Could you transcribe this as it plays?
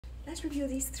Let's review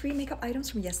these 3 makeup items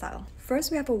from YesStyle. First,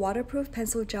 we have a waterproof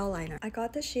pencil gel liner. I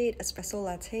got the shade Espresso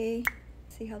Latte.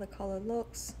 See how the color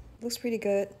looks. Looks pretty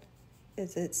good.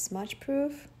 Is it smudge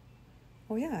proof?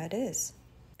 Oh yeah, it is.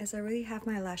 As I already have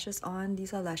my lashes on,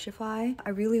 these are Lashify. I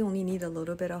really only need a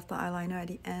little bit of the eyeliner at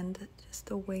the end, just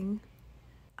the wing.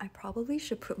 I probably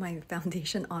should put my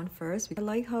foundation on first. I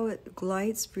like how it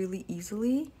glides really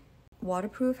easily.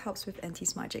 Waterproof, helps with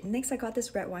anti-smudging. Next, I got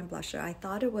this red wine blusher. I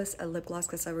thought it was a lip gloss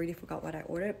because I already forgot what I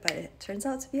ordered, but it turns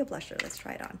out to be a blusher. Let's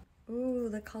try it on. Ooh,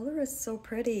 the color is so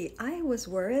pretty. I was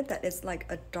worried that it's like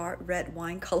a dark red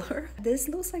wine color. This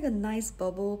looks like a nice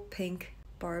bubble pink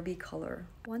Barbie color.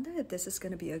 Wonder if this is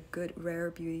gonna be a good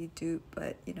Rare Beauty dupe,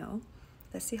 but you know,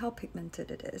 let's see how pigmented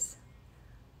it is.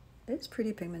 It's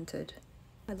pretty pigmented.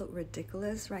 I look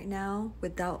ridiculous right now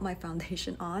without my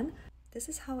foundation on. This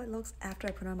is how it looks after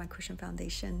I put on my cushion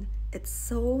foundation. It's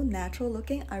so natural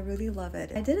looking. I really love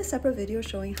it. I did a separate video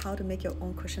showing how to make your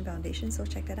own cushion foundation, so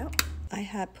check that out. I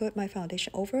had put my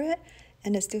foundation over it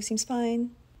and it still seems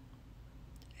fine.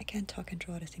 I can't talk and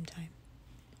draw at the same time.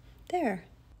 There.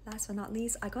 Last but not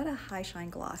least, I got a high shine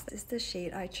gloss. This is the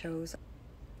shade I chose.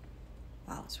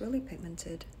 Wow, it's really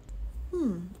pigmented.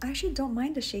 I actually don't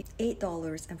mind the shade.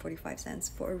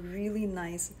 $8.45 for a really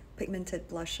nice pigmented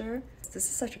blusher. This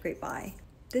is such a great buy.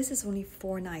 This is only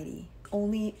 $4.90,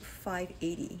 only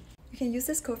 $5.80. You can use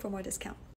this code for more discount.